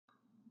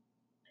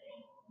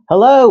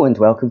Hello and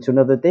welcome to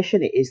another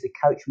edition. It is the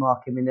Coach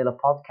Mark in Manila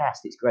podcast.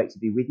 It's great to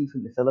be with you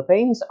from the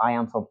Philippines. I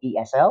am from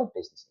ESL,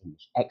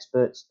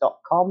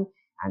 businessenglishexperts.com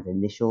and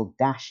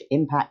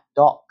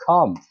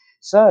initial-impact.com.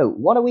 So,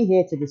 what are we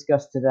here to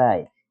discuss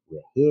today?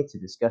 We're here to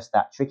discuss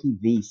that tricky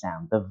V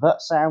sound, the V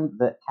sound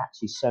that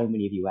catches so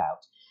many of you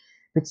out.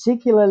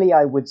 Particularly,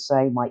 I would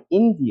say, my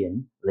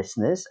Indian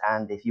listeners,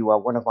 and if you are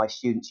one of my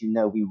students, you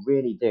know we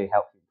really do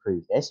help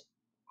improve this.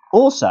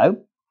 Also,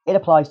 it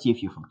applies to you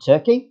if you're from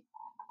Turkey,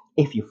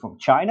 if you're from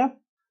China,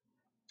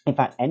 in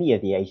fact, any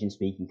of the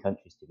Asian-speaking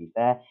countries, to be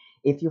fair.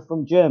 If you're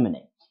from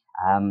Germany,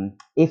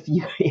 if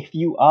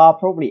you are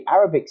probably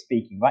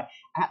Arabic-speaking, right?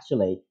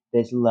 Actually,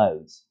 there's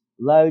loads and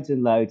loads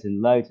and loads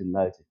and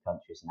loads of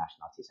countries and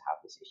nationalities have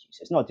this issue.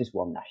 So it's not just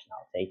one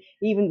nationality.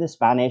 Even the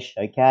Spanish,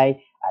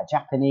 okay,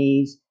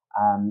 Japanese.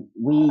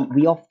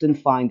 We often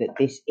find that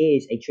this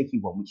is a tricky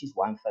one, which is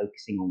why I'm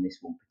focusing on this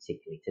one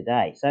particularly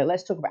today. So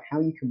let's talk about how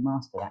you can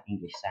master that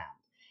English sound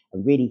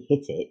and really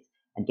hit it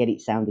and get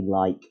it sounding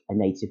like a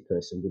native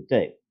person would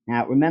do.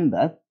 Now,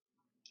 remember,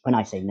 when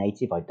I say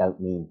native, I don't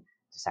mean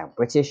to sound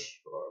British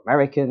or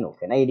American or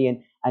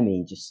Canadian. I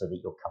mean just so that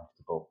you're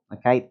comfortable.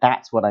 Okay,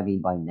 that's what I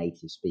mean by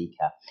native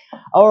speaker.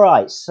 All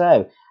right,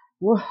 so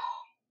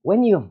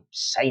when you're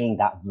saying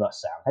that the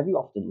sound, have you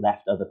often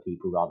left other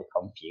people rather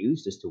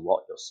confused as to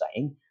what you're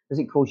saying? Does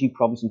it cause you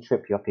problems and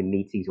trip you up in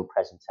meetings or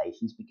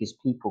presentations because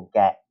people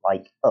get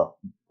like, oh,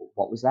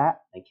 what was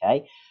that?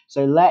 Okay,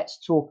 so let's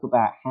talk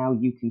about how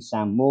you can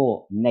sound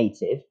more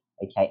native,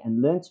 okay,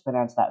 and learn to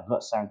pronounce that V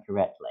sound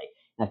correctly.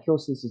 Now, of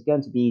course, this is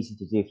going to be easy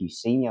to do if you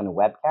see me on a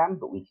webcam,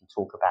 but we can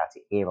talk about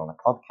it here on a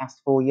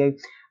podcast for you.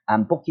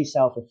 Book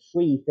yourself a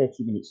free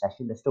 30-minute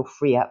session. They're still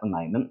free at the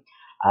moment.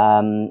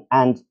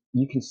 And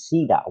you can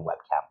see that on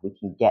webcam. We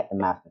can get the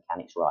mouth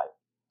mechanics right.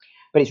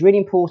 But it's really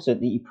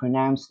important that you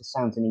pronounce the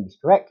sounds in English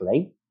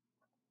correctly,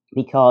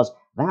 because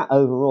that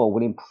overall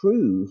will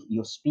improve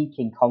your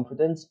speaking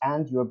confidence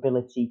and your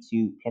ability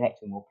to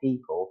connect with more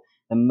people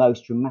the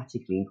most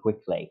dramatically and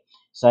quickly.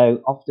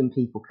 So often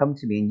people come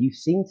to me and you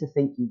seem to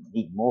think you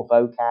need more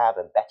vocab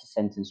and better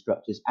sentence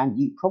structures, and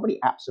you probably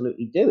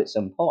absolutely do at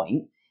some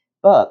point.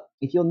 But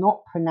if you're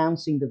not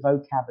pronouncing the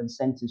vocab and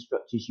sentence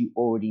structures you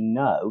already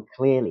know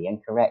clearly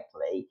and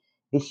correctly,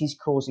 this is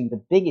causing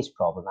the biggest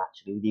problem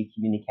actually with you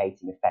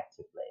communicating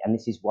effectively. And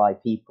this is why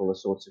people are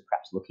sort of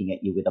perhaps looking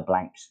at you with a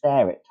blank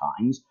stare at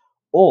times,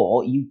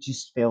 or you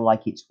just feel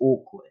like it's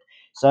awkward.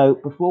 So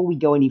before we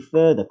go any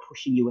further,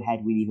 pushing you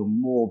ahead with even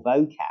more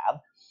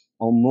vocab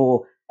or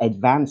more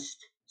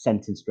advanced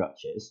sentence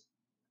structures,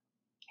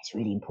 it's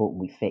really important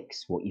we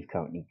fix what you've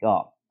currently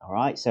got. All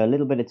right, so a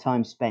little bit of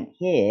time spent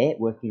here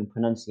working on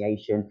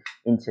pronunciation,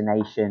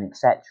 intonation,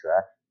 etc.,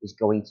 is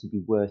going to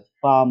be worth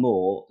far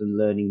more than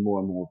learning more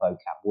and more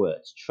vocab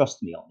words.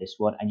 Trust me on this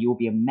one, and you'll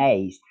be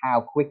amazed how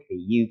quickly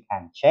you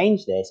can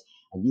change this,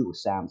 and you will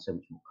sound so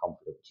much more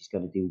confident, which is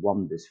going to do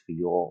wonders for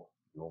your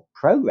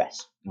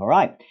progress. All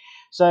right,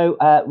 so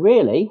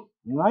really,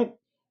 all right,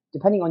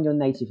 depending on your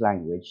native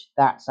language,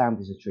 that sound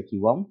is a tricky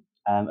one.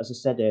 As I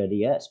said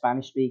earlier,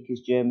 Spanish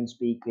speakers, German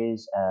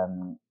speakers,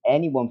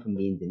 anyone from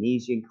the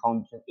Indonesian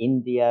continent,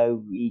 India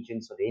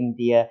region, sort of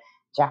India,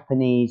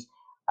 Japanese,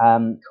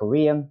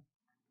 Korean,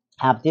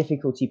 have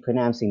difficulty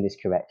pronouncing this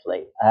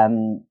correctly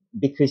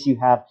because you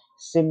have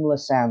similar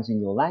sounds in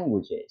your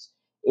languages.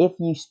 If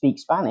you speak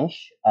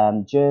Spanish,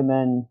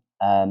 German,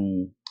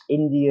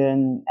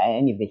 Indian,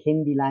 any of the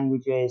Hindi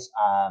languages,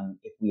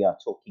 if we are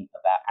talking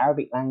about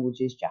Arabic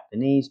languages,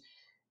 Japanese,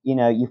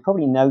 you've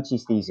probably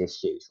noticed these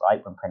issues,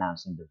 right, when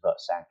pronouncing the V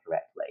sound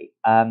correctly.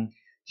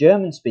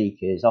 German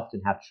speakers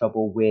often have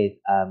trouble with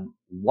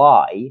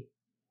Y,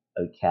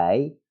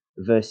 okay,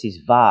 versus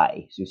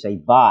vi. So you say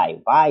vi.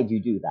 Why do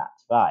you do that?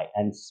 Vi.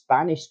 And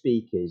Spanish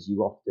speakers,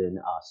 you often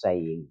are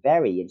saying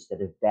very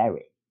instead of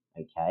very,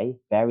 okay,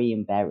 very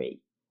and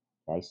very.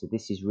 Okay, so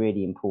this is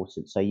really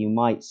important. So you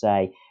might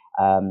say,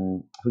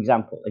 for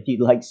example, if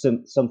you'd like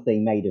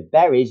something made of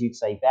berries, you'd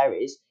say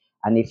berries.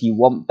 And if you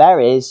want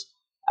berries,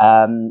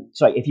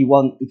 if you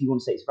want to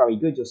say it's very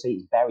good, you'll say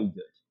it's very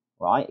good,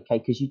 right? Okay,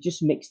 because you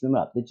just mix them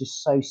up. They're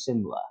just so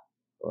similar,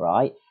 all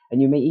right?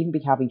 And you may even be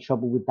having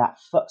trouble with that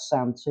f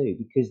sound too,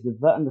 because the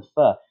v and the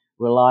f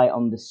rely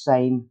on the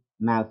same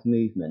mouth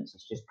movements.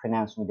 It's just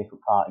pronounced from a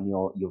different part in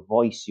your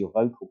voice, your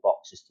vocal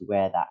box, as to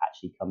where that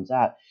actually comes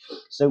out.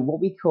 So what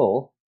we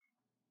call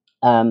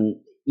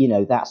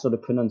that sort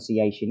of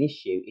pronunciation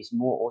issue is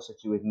more also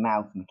to do with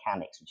mouth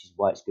mechanics, which is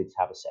why it's good to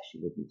have a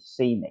session with me to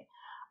see me.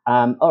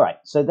 All right,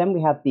 so then we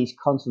have these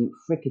consonant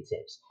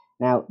fricatives.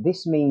 Now,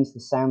 this means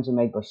the sounds are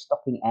made by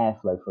stopping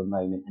airflow for a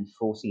moment and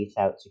forcing it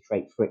out to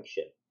create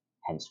friction.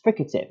 Hence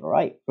fricative, all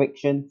right?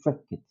 Friction,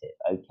 fricative,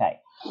 okay.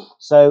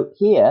 So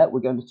here we're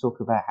going to talk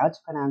about how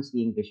to pronounce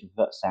the English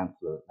V sound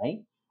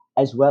fluently,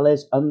 as well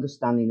as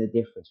understanding the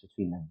difference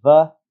between the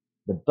V,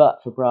 the B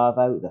for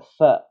Bravo, the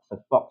F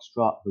for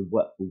Foxtrot, the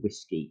W for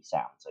Whiskey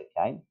sounds,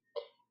 okay?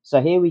 So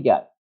here we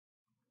go.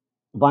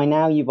 By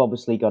now, you've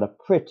obviously got a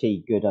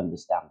pretty good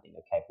understanding,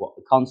 okay, of what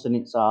the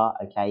consonants are,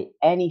 okay?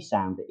 Any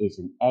sound that is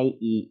an A,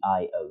 E,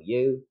 I, O,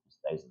 U,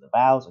 those are the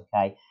vowels,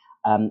 okay,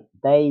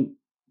 they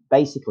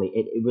basically,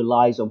 it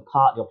relies on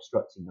partly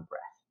obstructing the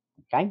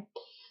breath, okay?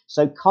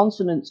 So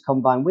consonants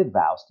combine with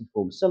vowels to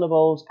form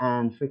syllables,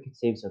 and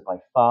fricatives are by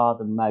far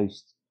the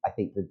most, I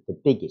think, the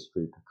biggest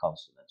group of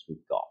consonants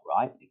we've got,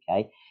 right?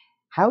 Okay.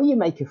 How you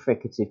make a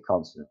fricative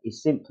consonant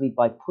is simply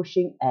by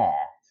pushing air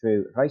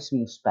through a very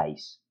small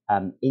space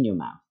in your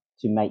mouth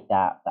to make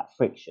that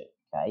friction,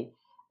 okay?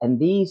 And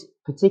these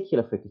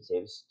particular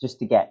fricatives, just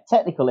to get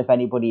technical, if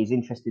anybody is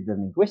interested in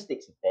the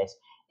linguistics of this,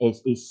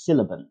 is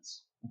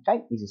sibilants,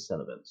 okay? These are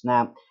sibilants.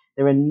 Now,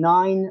 there are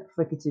 9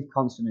 fricative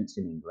consonants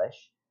in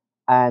English,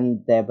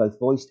 and they're both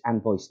voiced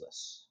and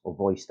voiceless, or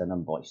voiced and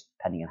unvoiced,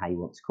 depending on how you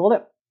want to call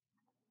it.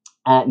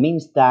 It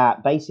means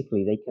that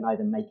basically they can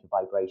either make a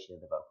vibration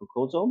in the vocal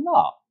cords or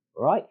not,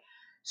 right?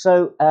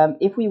 So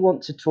if we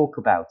want to talk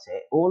about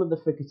it, all of the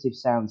fricative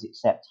sounds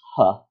except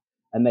h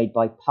are made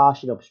by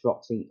partially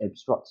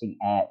obstructing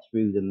air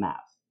through the mouth,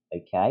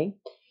 okay?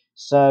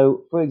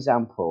 So, for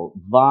example,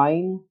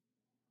 vine,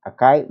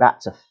 okay,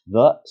 that's a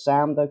th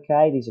sound,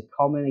 okay? These are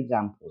common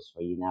examples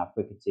for you now,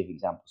 fricative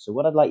examples. So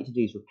what I'd like you to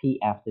do is repeat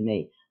after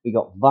me. We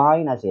got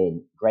vine as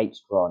in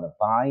grapes grow on a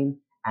vine,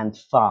 and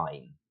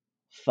fine,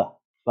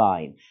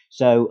 fine.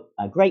 So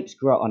grapes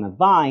grow on a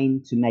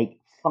vine to make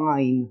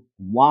fine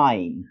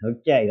wine.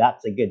 Okay,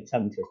 that's a good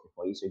tongue twister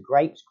for you. So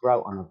grapes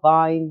grow on a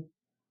vine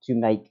to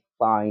make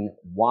fine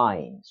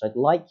wine. So I'd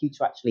like you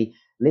to actually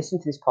listen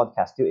to this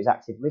podcast, do it as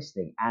active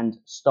listening, and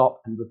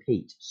stop and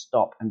repeat,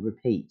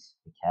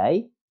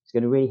 okay? It's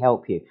going to really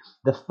help you.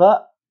 The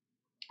f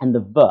and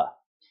the v.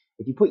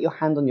 If you put your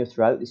hand on your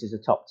throat, this is a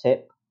top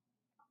tip.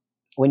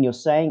 When you're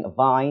saying a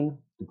vine,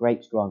 the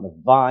grapes grow on the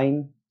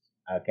vine,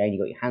 okay, and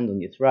you've got your hand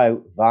on your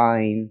throat,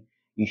 vine,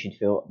 you should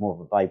feel more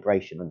of a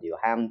vibration under your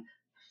hand.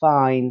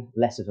 Fine,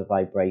 less of a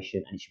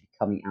vibration, and it should be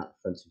coming out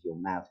the front of your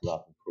mouth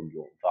rather than from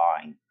your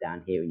vine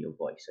down here in your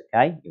voice,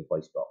 okay? Your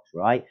voice box,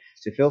 right?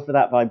 So feel for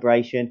that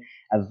vibration.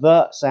 A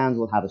v sound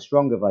will have a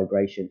stronger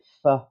vibration,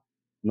 f,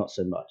 not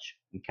so much,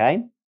 okay?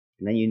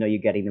 And then you know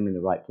you're getting them in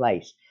the right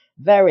place.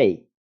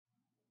 Very,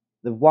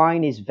 the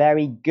wine is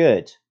very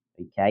good,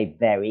 okay?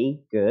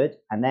 Very good.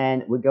 And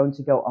then we're going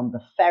to go on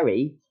the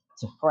ferry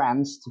to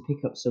France to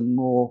pick up some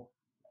more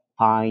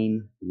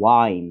fine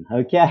wine.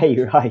 Okay,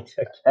 right,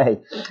 okay.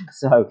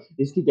 So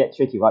this could get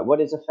tricky, right? What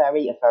is a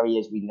ferry? A ferry,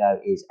 as we know,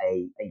 is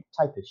a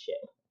type of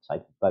ship,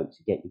 type of boat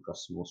to get you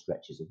across small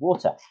stretches of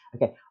water.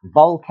 Okay,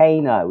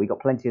 volcano. We got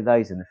plenty of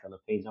those in the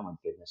Philippines. Oh my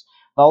goodness.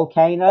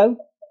 Volcano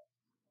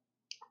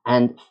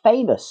and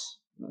famous.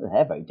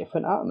 They're very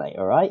different, aren't they?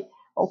 All right.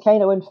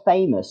 Volcano and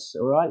famous.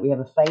 All right. We have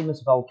a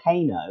famous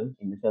volcano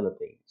in the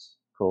Philippines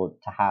called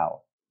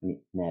Taal. And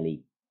it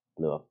nearly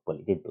blew up. Well,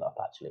 it did blow up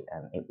actually,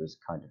 and it was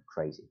kind of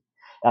crazy.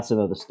 That's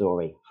another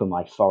story for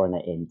my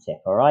foreigner in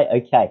tip. All right.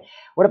 Okay.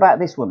 What about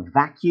this one?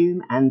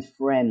 Vacuum and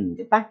friend.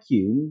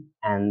 Vacuum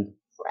and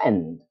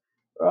friend.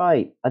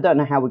 Right. I don't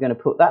know how we're going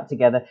to put that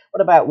together.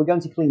 What about we're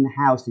going to clean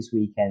the house this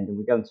weekend and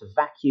we're going to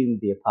vacuum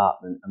the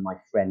apartment and my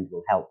friend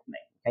will help me.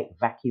 Okay.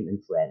 Vacuum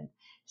and friend.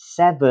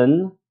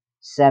 7.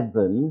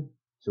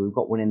 So we've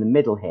got one in the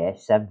middle here.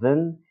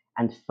 7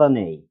 and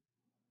funny.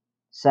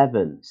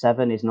 7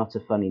 is not a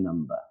funny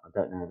number. I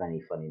don't know of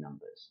any funny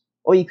numbers.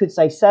 Or you could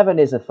say 7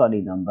 is a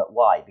funny number.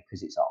 Why?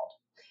 Because it's odd.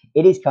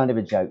 It is kind of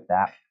a joke,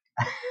 that.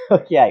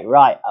 Okay,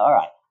 right. All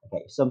right.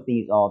 Okay, if something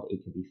is odd,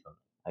 it can be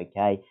funny.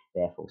 Okay,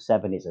 therefore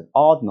 7 is an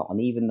odd, not an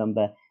even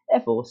number.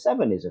 Therefore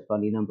 7 is a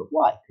funny number.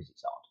 Why? Because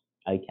it's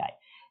odd. Okay.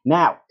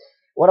 Now,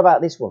 what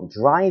about this one?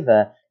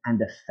 Driver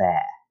and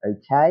affair.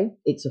 Okay,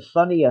 it's a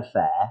funny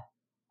affair.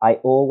 I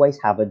always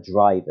have a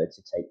driver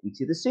to take me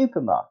to the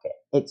supermarket.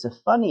 It's a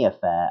funny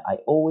affair. I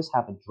always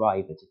have a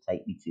driver to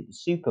take me to the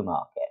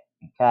supermarket.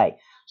 Okay,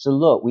 so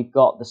look, we've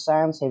got the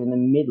sounds here in the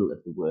middle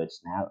of the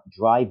words now.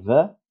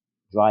 Driver,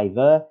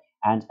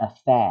 and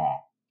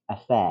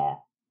affair.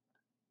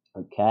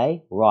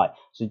 Okay, right.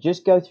 So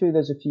just go through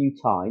those a few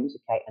times,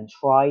 okay, and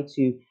try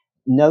to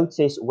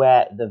notice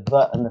where the v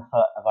and the f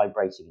are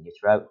vibrating in your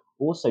throat.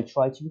 Also,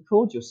 try to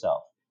record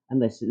yourself and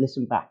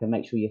listen back and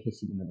make sure you're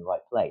hitting them in the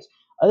right place.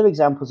 Other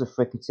examples of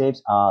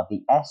fricatives are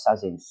the S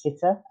as in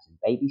sitter, as in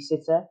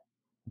babysitter.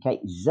 Okay,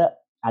 Z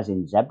as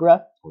in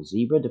zebra or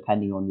zebra,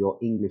 depending on your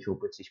English or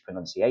British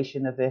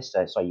pronunciation of this.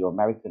 So your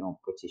American or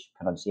British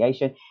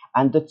pronunciation.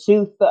 And the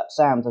 2 th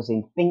sounds as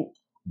in think,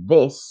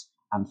 this,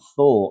 and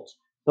thought.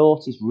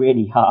 Thought is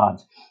really hard.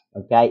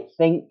 Okay,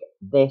 think,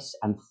 this,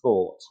 and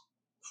thought.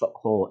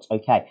 Thought.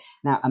 Okay,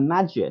 now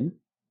imagine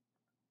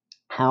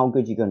how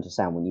good you're going to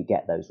sound when you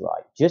get those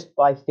right. Just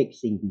by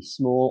fixing the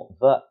small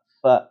v,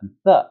 f, and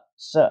th,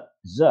 s,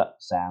 z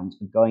sounds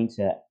are going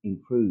to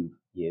improve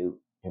you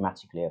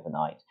dramatically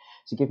overnight.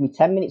 So give me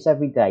 10 minutes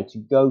every day to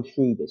go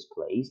through this,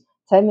 please.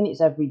 10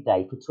 minutes every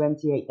day for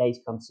 28 days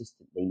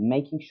consistently,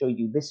 making sure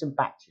you listen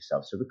back to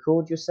yourself. So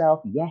record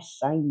yourself. Yes,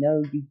 I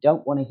know you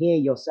don't want to hear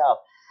yourself.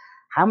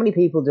 How many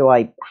people do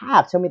I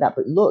have? Tell me that.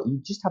 But look, you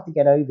just have to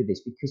get over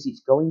this because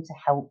it's going to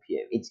help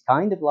you. It's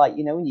kind of like,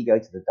 you know, when you go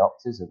to the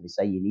doctors and they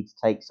say you need to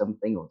take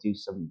something or do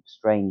some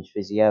strange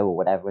physio or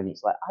whatever, and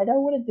it's like, I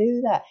don't want to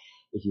do that.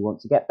 If you want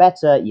to get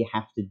better, you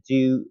have to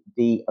do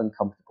the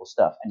uncomfortable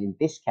stuff. And in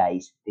this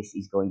case, this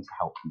is going to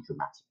help you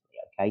dramatically.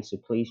 Okay, so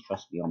please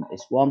trust me on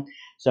this one.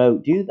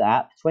 So do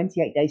that for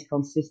 28 days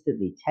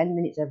consistently, 10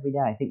 minutes every day.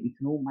 I think we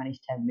can all manage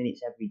 10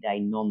 minutes every day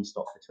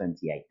non-stop for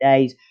 28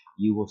 days.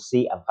 You will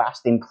see a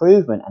vast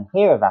improvement and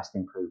hear a vast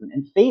improvement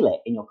and feel it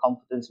in your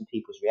confidence and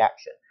people's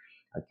reaction.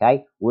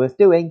 Okay, worth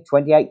doing,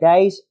 28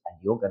 days, and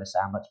you're going to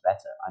sound much better.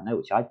 I know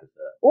which I prefer.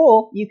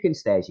 Or you can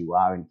stay as you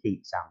are and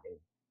keep sounding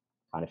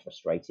kind of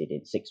frustrated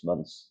in 6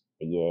 months,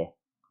 a year,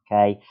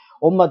 okay?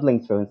 Or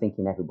muddling through and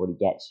thinking everybody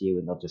gets you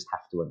and they'll just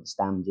have to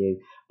understand you.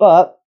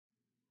 But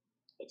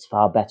it's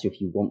far better if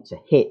you want to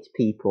hit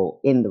people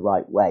in the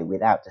right way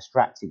without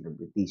distracting them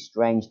with these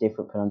strange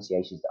different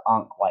pronunciations that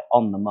aren't quite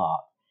on the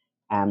mark,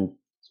 and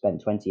spend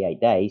 28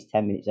 days,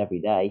 10 minutes every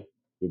day,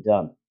 you're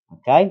done.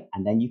 Okay,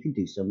 and then you can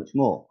do so much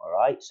more. All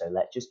right, so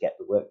let's just get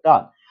the work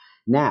done.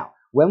 Now,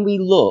 when we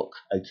look,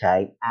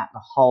 okay, at the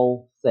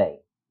whole thing,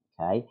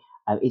 okay,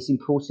 it's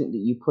important that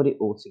you put it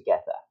all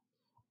together.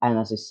 And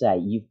as I say,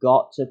 you've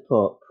got to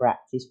put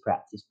practice,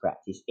 practice,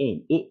 practice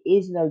in. It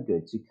is no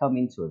good to come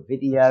into a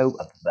video,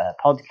 a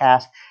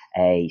podcast,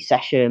 a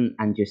session,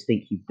 and just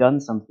think you've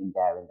done something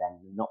there and then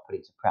not put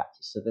it to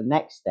practice. So the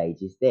next stage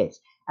is this.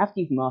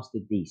 After you've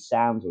mastered these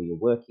sounds or you're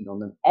working on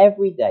them,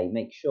 every day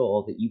make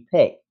sure that you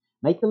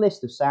make a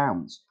list of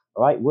sounds,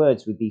 all right,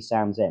 words with these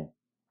sounds in.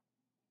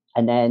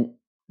 And then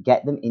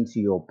get them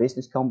into your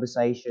business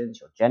conversations,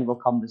 your general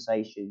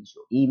conversations,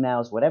 your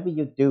emails, whatever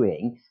you're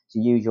doing to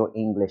use your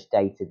English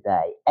day to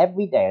day.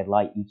 Every day, I'd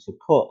like you to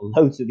put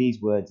loads of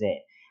these words in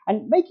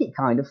and make it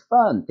kind of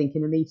fun. Think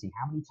in a meeting,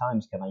 how many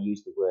times can I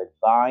use the word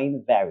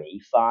vine,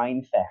 very,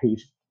 fine, ferry,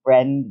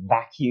 friend,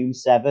 vacuum,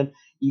 7?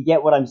 You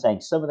get what I'm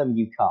saying. Some of them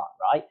you can't,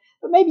 right?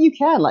 But maybe you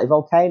can, like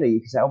volcano.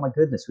 You can say, oh my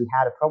goodness, we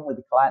had a problem with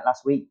the client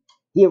last week.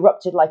 He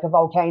erupted like a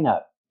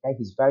volcano. Okay,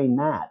 he's very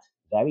mad,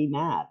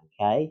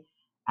 okay?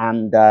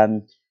 And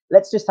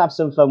let's just have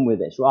some fun with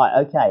this.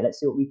 Right, okay,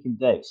 let's see what we can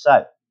do.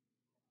 So,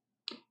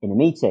 in a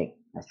meeting,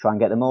 let's try and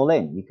get them all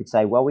in. You could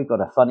say, well, we've got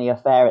a funny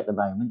affair at the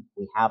moment.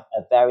 We have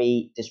a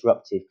very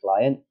disruptive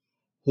client.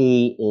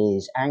 He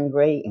is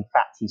angry. In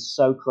fact, he's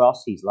so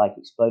cross, he's like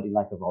exploding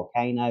like a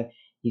volcano.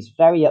 He's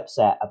very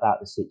upset about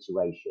the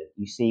situation.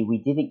 You see, we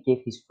didn't give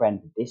his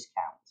friend a discount,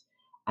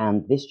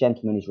 and this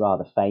gentleman is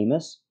rather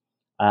famous.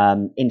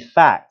 In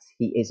fact,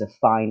 he is a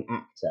fine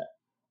actor,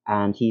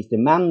 and he's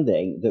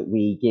demanding that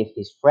we give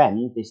his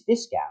friend this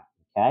discount,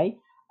 okay?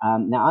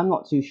 Now, I'm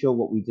not too sure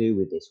what we do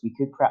with this. We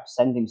could perhaps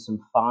send him some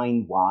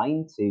fine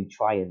wine to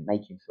try and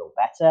make him feel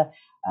better,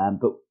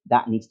 but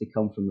that needs to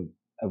come from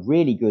a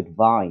really good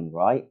vine,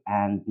 right?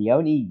 And the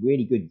only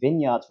really good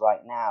vineyards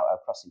right now are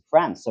across in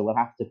France, so we'll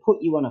have to put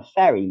you on a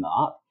ferry,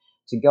 Mark,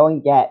 to go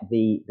and get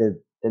the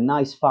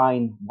nice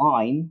fine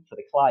wine for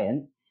the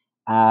client.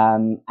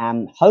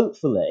 And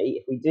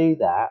hopefully, if we do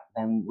that,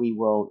 then we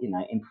will,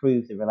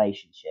 improve the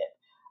relationship.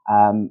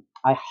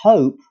 I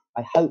hope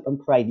and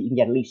pray that you can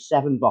get at least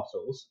 7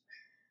 bottles.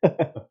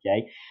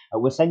 Okay,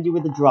 we'll send you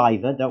with the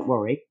driver. Don't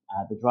worry.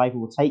 The driver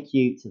will take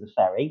you to the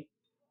ferry,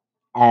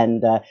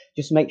 and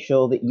just make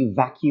sure that you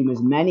vacuum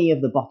as many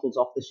of the bottles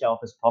off the shelf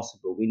as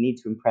possible. We need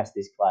to impress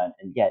this client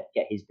and get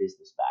his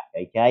business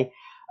back. Okay,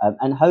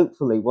 and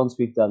hopefully, once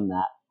we've done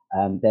that,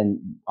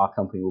 then our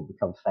company will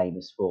become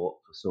famous for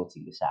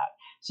sorting this out.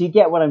 So you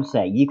get what I'm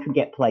saying. You can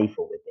get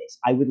playful with this.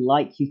 I would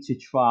like you to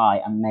try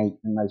and make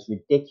the most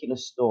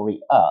ridiculous story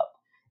up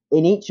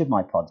in each of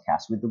my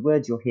podcasts with the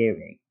words you're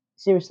hearing.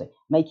 Seriously,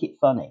 make it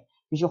funny,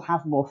 because you'll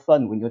have more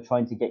fun when you're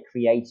trying to get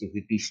creative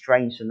with these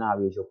strange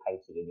scenarios you're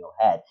painting in your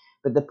head.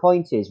 But the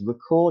point is,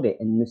 record it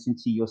and listen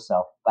to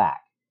yourself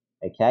back.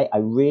 Okay, I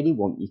really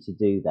want you to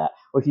do that.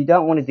 Or if you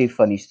don't want to do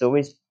funny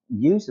stories,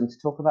 use them to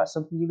talk about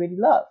something you really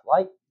love.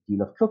 Like, do you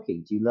love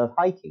cooking? Do you love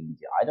hiking?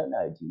 I don't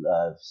know. Do you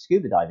love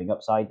scuba diving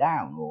upside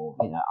down? Or,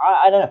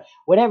 I don't know.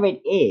 Whatever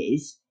it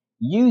is,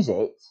 use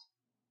it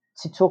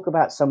to talk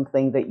about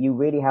something that you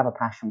really have a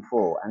passion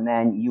for, and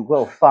then you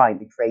will find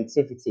the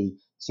creativity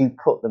to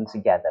put them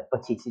together.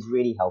 But it is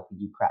really helping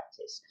you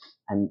practice.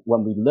 And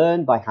when we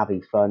learn by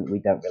having fun, we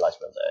don't realize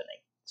we're learning.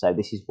 So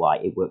this is why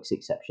it works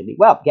exceptionally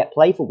well. Get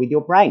playful with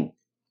your brain.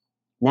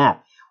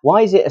 Now,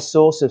 why is it a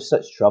source of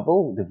such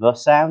trouble, the V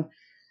sound?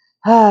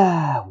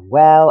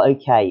 Well,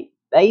 okay.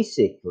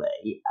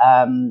 Basically,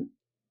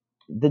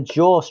 the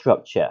jaw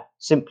structure,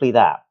 simply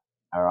that.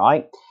 All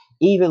right.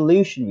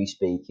 Evolutionary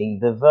speaking,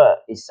 the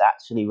V is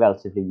actually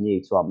relatively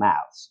new to our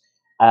mouths.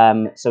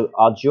 So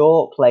our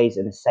jaw plays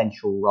an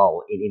essential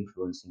role in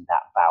influencing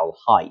that vowel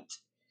height.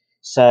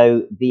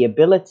 So the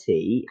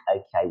ability,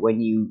 okay, when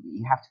you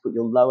have to put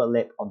your lower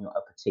lip on your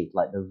upper teeth,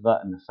 like the V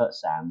and the F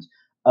sounds,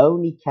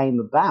 only came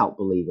about,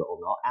 believe it or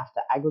not,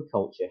 after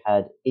agriculture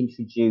had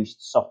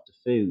introduced softer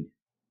food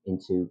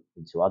into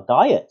our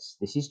diets.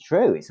 This is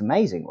true. It's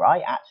amazing,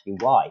 right? Actually,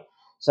 why?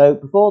 So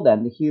before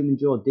then, the human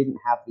jaw didn't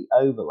have the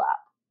overlap.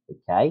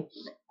 Okay,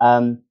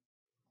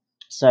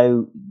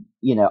 so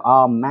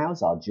our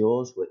mouths, our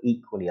jaws were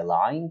equally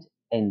aligned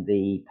in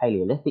the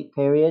Paleolithic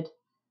period.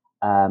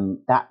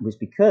 That was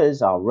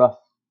because our rough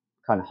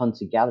kind of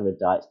hunter-gatherer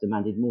diets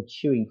demanded more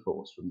chewing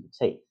force from the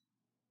teeth.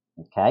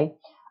 Okay,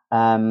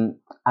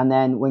 and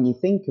then when you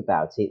think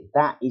about it,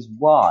 that is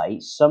why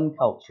some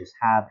cultures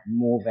have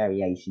more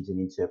variations in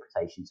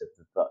interpretations of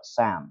the but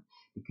sound,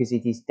 because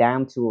it is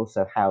down to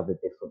also how the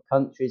different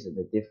countries and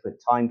the different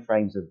time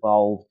frames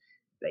evolved,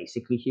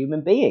 basically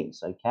human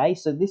beings. Okay,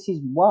 so this is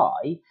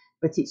why,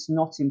 but it's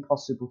not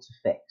impossible to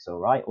fix, all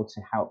right, or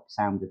to help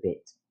sound a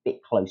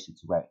bit closer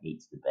to where it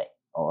needs to be.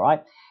 All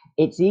right,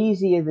 it's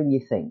easier than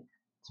you think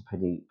to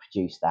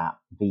produce that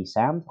V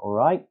sound. All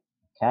right,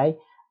 okay.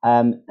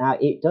 Now,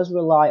 it does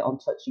rely on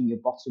touching your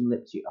bottom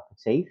lip to your upper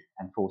teeth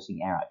and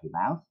forcing air out of your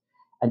mouth.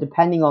 And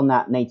depending on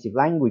that native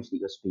language that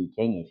you're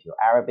speaking, if you're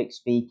Arabic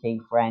speaking,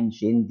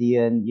 French,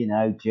 Indian,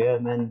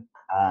 German,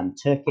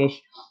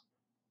 Turkish,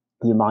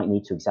 you might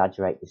need to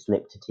exaggerate this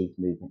lip to teeth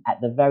movement at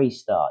the very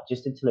start,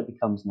 just until it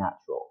becomes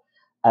natural.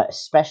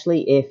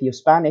 Especially if you're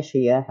Spanish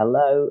here,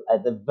 hello,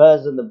 the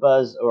buzz and the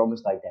buzz are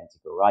almost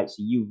identical, right? So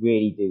you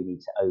really do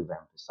need to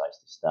overemphasize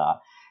the start.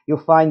 You'll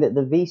find that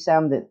the V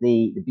sound at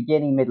the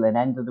beginning, middle, and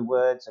end of the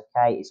words,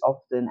 okay, is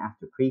often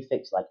after a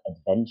prefix like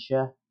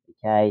adventure,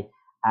 okay,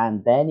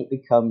 and then it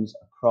becomes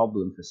a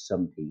problem for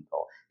some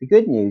people. The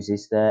good news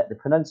is that the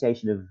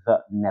pronunciation of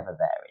V never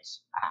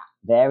varies.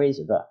 Varies,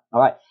 V,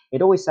 all right?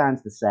 It always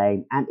sounds the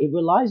same, and it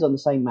relies on the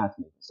same mouth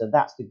movement, so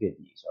that's the good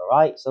news, all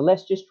right? So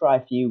let's just try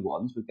a few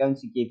ones. We're going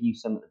to give you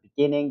some at the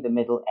beginning, the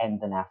middle, end,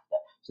 and after.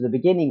 So the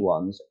beginning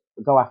ones,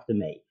 go after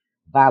me.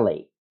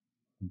 Valley,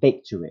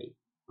 victory,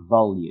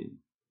 volume.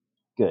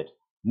 Good.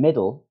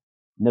 Middle,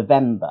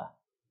 November,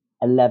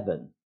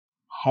 11,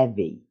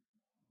 heavy,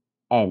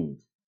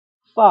 end.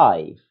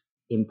 5,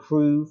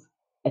 improve,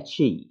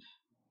 achieve.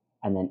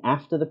 And then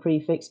after the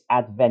prefix,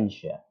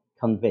 adventure,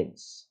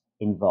 convince,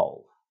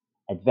 involve.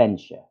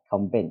 Adventure,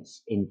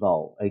 convince,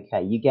 involve.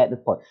 Okay, you get the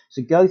point.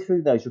 So go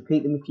through those,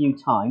 repeat them a few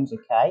times,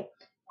 okay?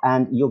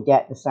 And you'll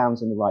get the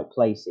sounds in the right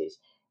places.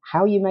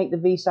 How you make the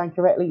V sound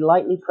correctly,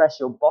 lightly press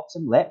your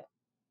bottom lip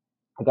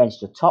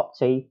against your top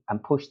teeth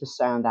and push the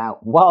sound out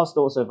whilst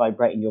also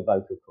vibrating your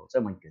vocal cords.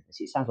 Oh my goodness,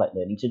 it sounds like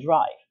learning to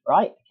drive,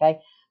 right? Okay,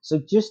 so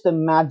just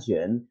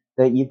imagine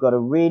that you've got a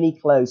really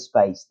closed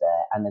space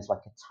there and there's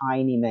like a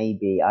tiny,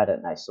 maybe, I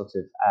don't know, sort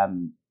of,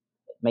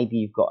 maybe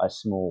you've got a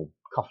small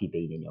coffee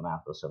bean in your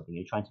mouth or something.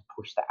 You're trying to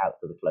push that out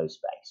to the closed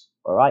space,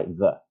 all right?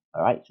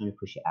 All right, trying to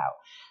push it out.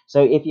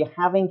 So if you're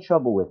having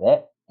trouble with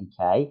it,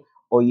 okay,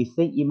 or you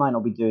think you might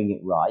not be doing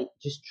it right,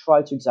 just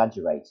try to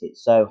exaggerate it.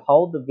 So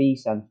hold the V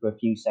sound for a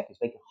few seconds,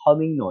 make a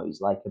humming noise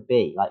like a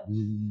bee, like,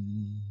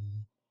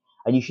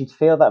 and you should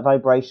feel that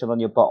vibration on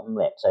your bottom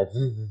lip. So,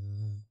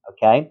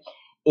 okay.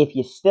 If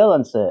you're still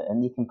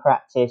uncertain, you can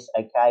practice,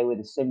 okay, with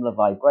a similar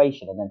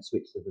vibration and then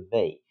switch to the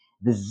V.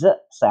 The Z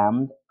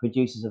sound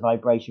produces a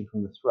vibration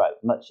from the throat,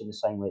 much in the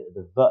same way that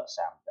the V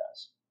sound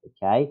does,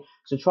 okay?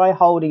 So try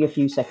holding a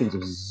few seconds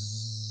of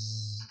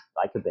zzz,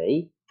 like a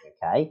bee,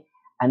 okay?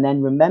 And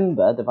then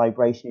remember the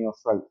vibration in your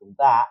throat from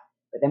that,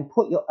 but then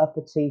put your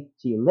upper teeth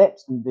to your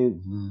lips and do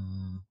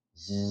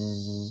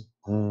zzz.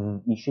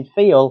 You should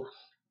feel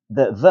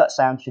the V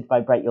sound should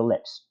vibrate your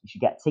lips. You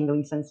should get a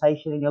tingling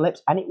sensation in your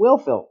lips, and it will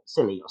feel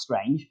silly or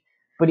strange,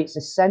 but it's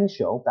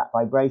essential, that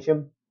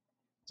vibration,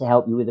 to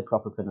help you with the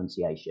proper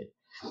pronunciation.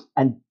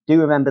 And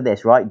do remember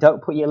this, right?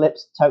 Don't put your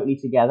lips totally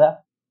together,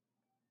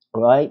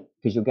 right?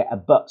 Because you'll get a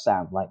butt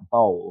sound like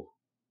bowl,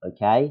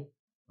 okay?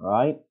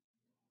 Right?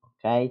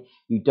 Okay?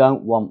 You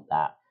don't want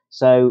that.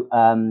 So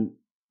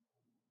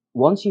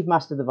once you've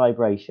mastered the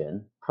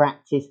vibration,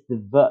 practice the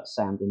V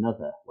sound in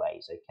other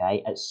ways,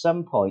 okay? At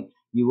some point,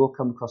 you will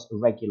come across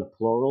irregular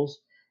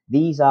plurals.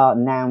 These are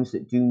nouns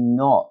that do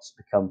not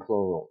become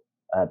plural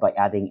by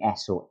adding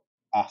S or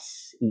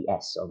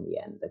S-E-S on the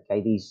end,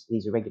 okay? These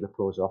irregular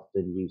plurals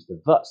often use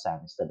the V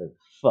sound instead of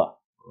F,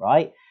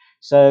 right?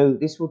 So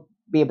this will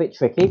be a bit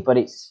tricky, but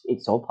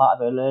it's all part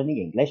of our learning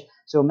English.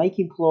 So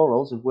making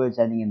plurals of words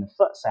ending in the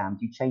F sound,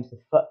 you change the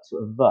F to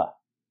a V,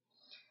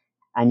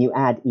 and you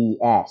add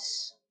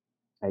ES.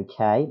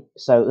 Okay,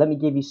 so let me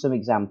give you some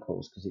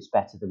examples because it's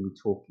better than me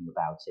talking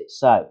about it.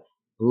 So,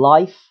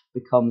 life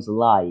becomes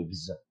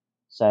lives.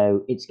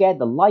 So, it scared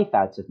the life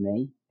out of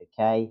me.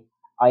 Okay,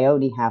 I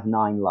only have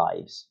 9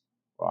 lives.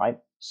 Right?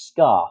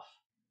 Scarf.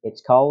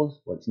 It's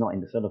cold. Well, it's not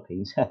in the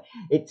Philippines.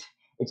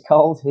 it's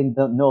cold in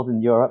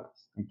Northern Europe.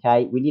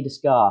 Okay, we need a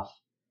scarf.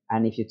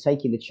 And if you're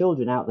taking the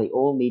children out, they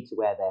all need to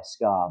wear their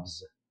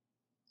scarves.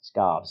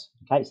 Scarves.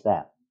 Okay, it's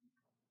there.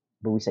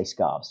 But we say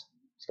scarves.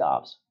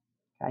 Scarves.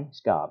 Okay,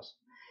 scarves.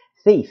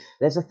 Thief.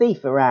 There's a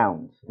thief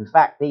around. In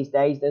fact, these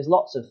days, there's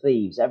lots of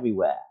thieves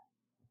everywhere.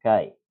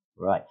 Okay,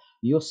 right.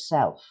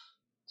 Yourself.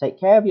 Take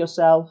care of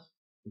yourself.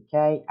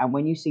 Okay, and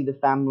when you see the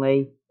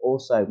family,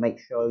 also make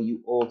sure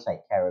you all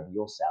take care of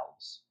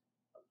yourselves.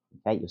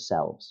 Okay,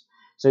 yourselves.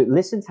 So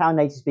listen to how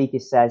native speaker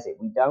says it.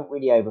 We don't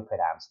really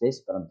overpronounce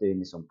this, but I'm doing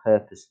this on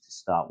purpose to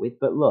start with.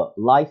 But look,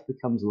 life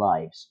becomes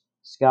lives.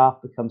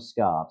 Scarf becomes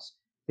scarves.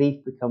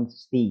 Thief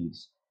becomes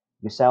thieves.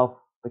 Yourself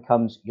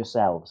becomes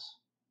yourselves.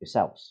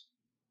 Yourselves.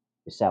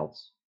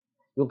 Yourselves.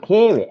 You'll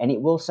hear it, and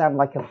it will sound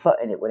like a foot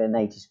in it when a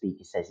native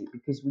speaker says it,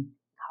 because we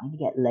I'm going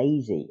to get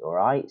lazy, all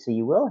right? So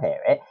you will hear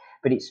it,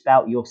 but it's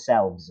spelt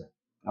yourselves,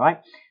 all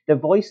right? The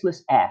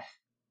voiceless F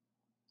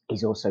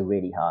is also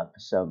really hard for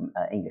some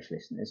English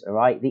listeners, all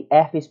right? The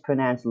F is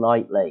pronounced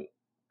lightly,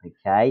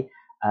 okay?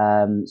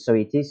 So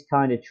it is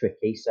kind of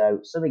tricky. So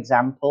some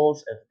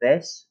examples of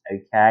this,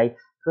 okay?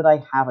 Could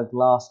I have a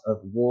glass of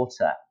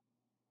water?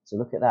 So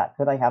look at that.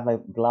 Could I have a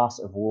glass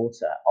of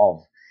water?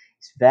 Of.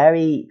 It's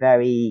very,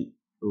 very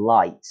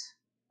light,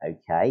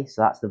 okay?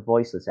 So that's the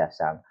voiceless F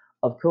sound.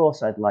 Of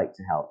course, I'd like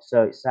to help.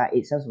 So it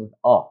sounds with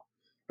of,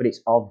 but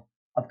it's of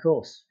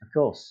course, of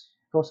course,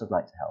 of course, I'd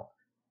like to help.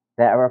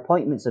 There are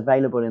appointments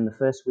available in the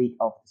first week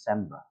of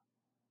December.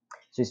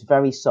 So it's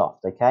very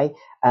soft, okay?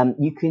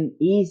 You can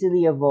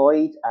easily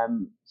avoid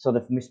sort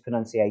of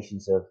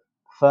mispronunciations of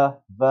f,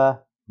 v,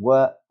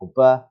 w, or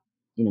b,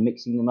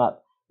 mixing them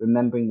up,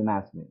 remembering the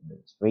mouth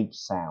movements for each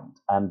sound.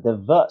 The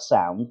v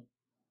sound,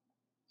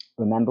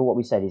 remember what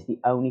we said, is the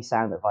only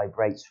sound that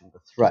vibrates from the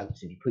throat.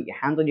 So if you put your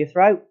hand on your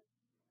throat,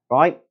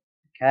 right,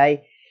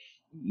 okay,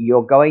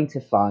 you're going to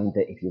find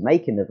that if you're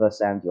making the V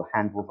sound, your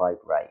hand will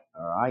vibrate,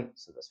 all right?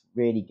 So that's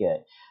really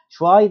good.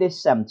 Try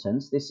this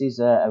sentence. This is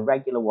a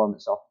regular one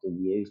that's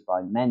often used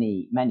by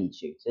many, many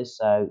tutors,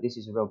 so this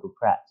is a real good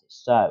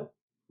practice. So,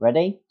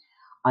 ready?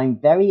 I'm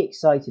very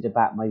excited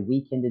about my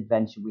weekend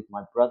adventure with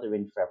my brother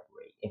in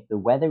February. If the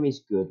weather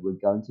is good, we're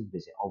going to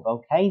visit a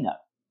volcano.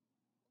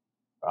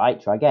 All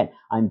right, try again.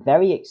 I'm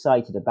very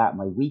excited about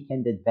my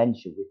weekend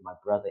adventure with my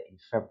brother in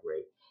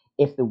February.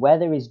 If the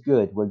weather is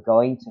good, we're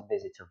going to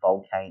visit a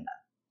volcano.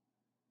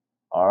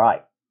 All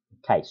right.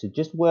 Okay, so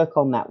just work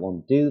on that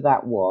one. Do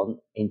that one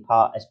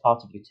as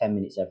part of your 10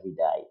 minutes every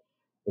day.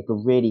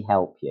 It'll really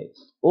help you.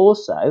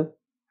 Also,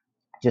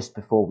 just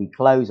before we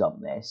close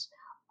on this,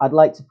 I'd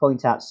like to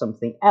point out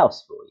something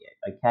else for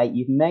you. Okay,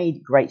 you've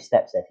made great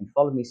steps there. If you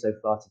followed me so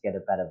far to get a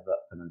better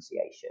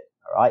pronunciation,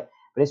 all right.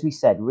 But as we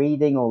said,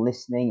 reading or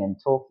listening and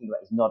talking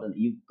about is not.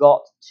 You've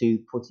got to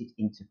put it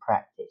into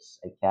practice.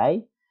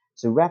 Okay.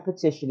 So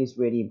repetition is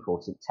really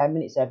important. 10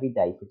 minutes every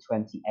day for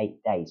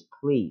 28 days,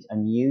 please,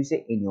 and use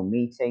it in your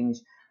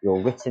meetings,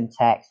 your written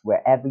text,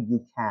 wherever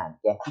you can.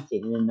 Get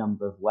it in a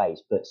number of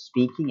ways, but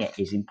speaking it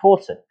is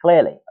important,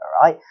 clearly,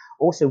 all right?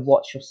 Also,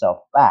 watch yourself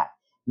back.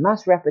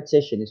 Mass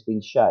repetition has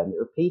been shown that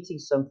repeating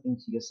something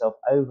to yourself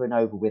over and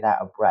over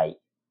without a break,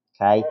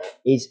 okay,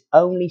 is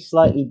only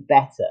slightly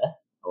better,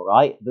 all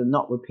right, than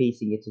not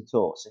repeating it at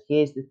all. So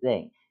here's the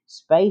thing.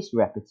 Spaced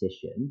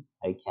repetition,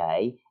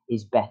 okay,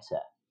 is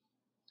better.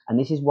 And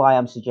this is why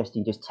I'm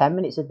suggesting just 10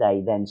 minutes a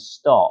day, then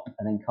stop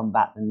and then come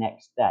back the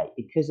next day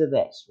because of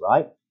this,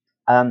 right?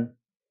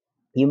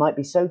 You might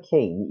be so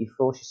keen that you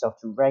force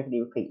yourself to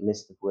regularly repeat a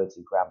list of words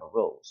and grammar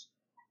rules.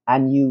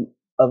 And you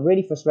are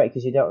really frustrated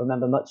because you don't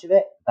remember much of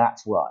it.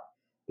 That's why.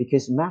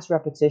 Because mass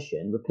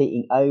repetition,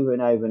 repeating over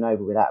and over and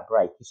over without a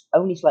break, is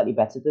only slightly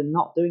better than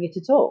not doing it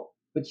at all,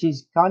 which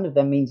is kind of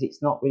then means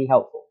it's not really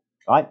helpful,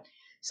 right?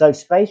 So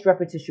spaced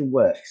repetition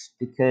works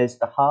because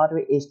the harder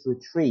it is to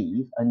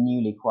retrieve a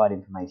newly acquired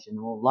information,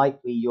 the more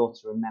likely you're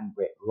to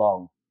remember it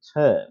long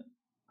term.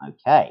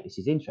 Okay, this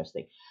is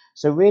interesting.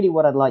 So really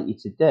what I'd like you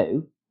to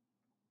do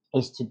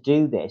is to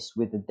do this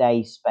with a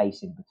day's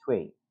space in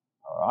between.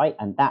 All right,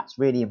 and that's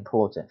really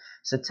important.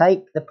 So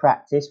take the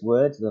practice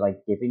words that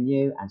I've given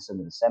you and some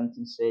of the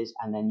sentences,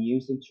 and then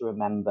use them to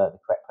remember the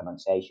correct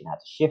pronunciation, how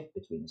to shift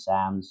between the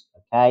sounds,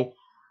 okay?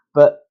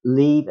 But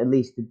leave at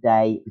least a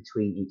day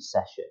between each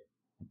session,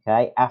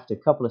 okay? After a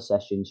couple of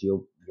sessions,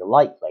 you'll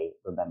likely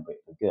remember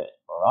it for good,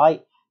 all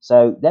right?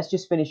 So let's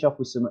just finish off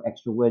with some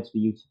extra words for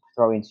you to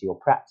throw into your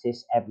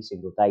practice every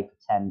single day for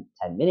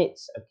 10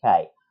 minutes,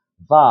 okay?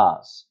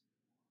 Vase,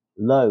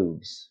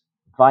 loaves,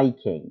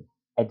 Viking,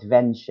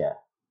 adventure,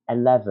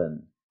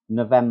 11,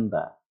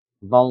 November,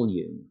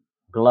 volume,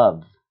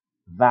 glove,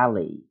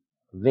 valley,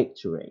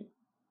 victory.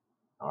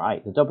 All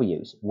right, the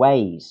W's,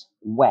 ways,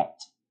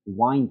 wet,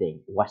 winding,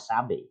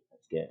 wasabi,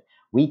 that's good.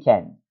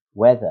 Weekend,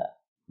 weather,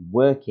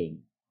 working,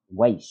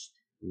 waste,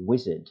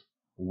 wizard,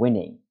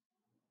 winning.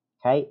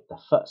 Okay, the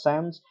F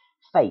sounds,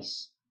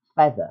 face,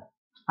 feather,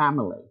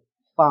 family,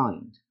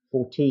 find,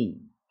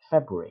 14,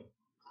 February,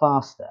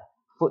 faster,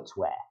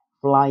 footwear,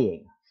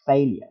 flying,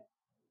 failure.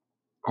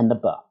 And the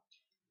B,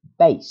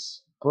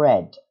 base,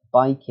 bread,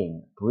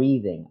 biking,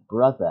 breathing,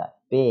 brother,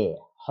 beer,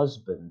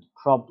 husband,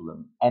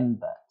 problem,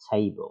 ember,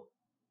 table.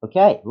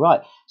 Okay,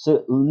 right.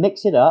 So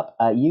mix it up.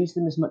 Use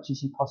them as much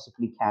as you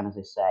possibly can, as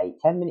I say.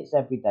 10 minutes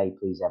every day,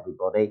 please,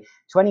 everybody.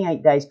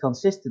 28 days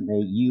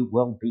consistently, you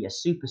will be a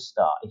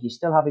superstar. If you're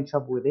still having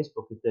trouble with this,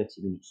 book a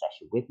 30-minute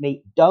session with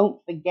me. Don't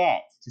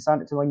forget to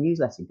sign up to my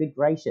newsletter. Good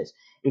gracious.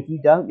 If you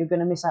don't, you're going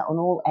to miss out on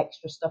all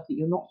extra stuff that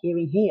you're not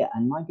hearing here.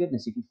 And my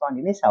goodness, if you're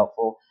finding this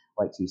helpful,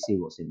 wait till you see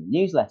what's in the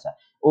newsletter.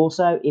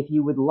 Also, if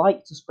you would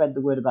like to spread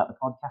the word about the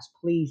podcast,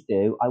 please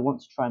do. I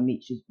want to try and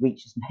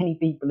reach as many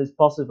people as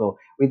possible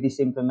with this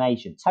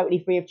information.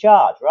 Totally free of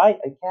charge, right?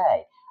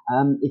 Okay.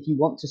 If you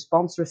want to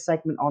sponsor a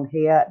segment on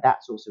here,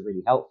 that's also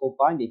really helpful.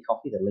 Buy me a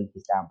coffee. The link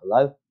is down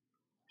below.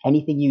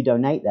 Anything you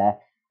donate there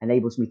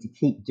enables me to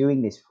keep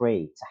doing this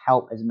free to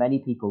help as many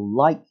people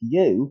like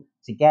you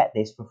to get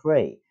this for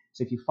free.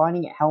 So if you're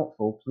finding it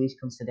helpful, please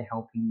consider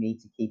helping me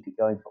to keep it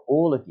going for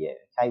all of you,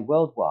 okay,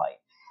 worldwide.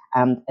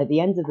 And at the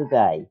end of the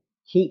day,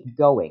 keep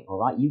going, all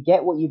right? You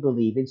get what you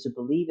believe in, so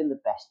believe in the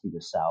best for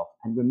yourself.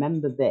 And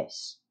remember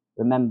this.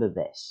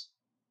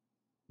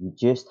 You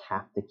just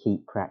have to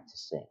keep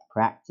practicing.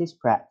 Practice,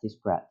 practice,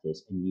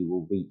 practice, and you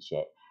will reach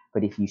it.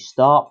 But if you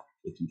stop,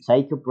 if you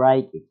take a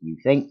break, if you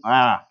think,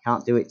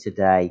 can't do it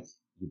today,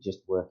 you're just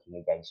working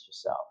against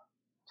yourself.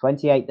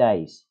 28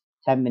 days,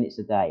 10 minutes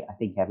a day. I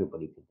think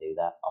everybody can do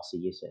that. I'll see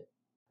you soon.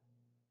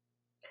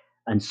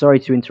 And sorry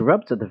to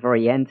interrupt at the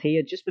very end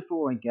here. Just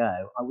before I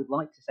go, I would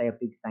like to say a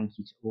big thank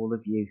you to all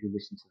of you who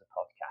listen to the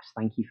podcast.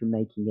 Thank you for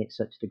making it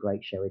such a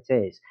great show it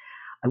is.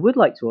 I would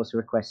like to also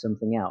request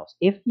something else.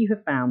 If you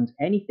have found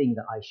anything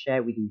that I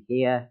share with you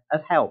here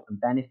of help and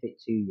benefit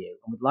to you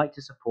and would like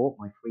to support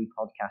my free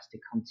podcast to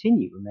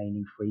continue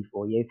remaining free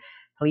for you,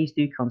 please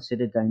do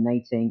consider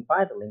donating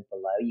via the link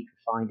below. You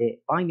can find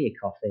it, buy me a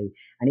coffee,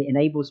 and it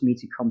enables me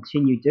to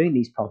continue doing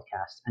these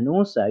podcasts and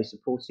also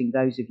supporting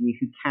those of you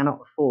who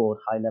cannot afford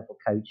high-level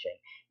coaching.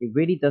 It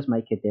really does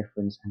make a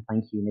difference, and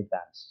thank you in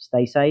advance.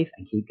 Stay safe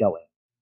and keep going.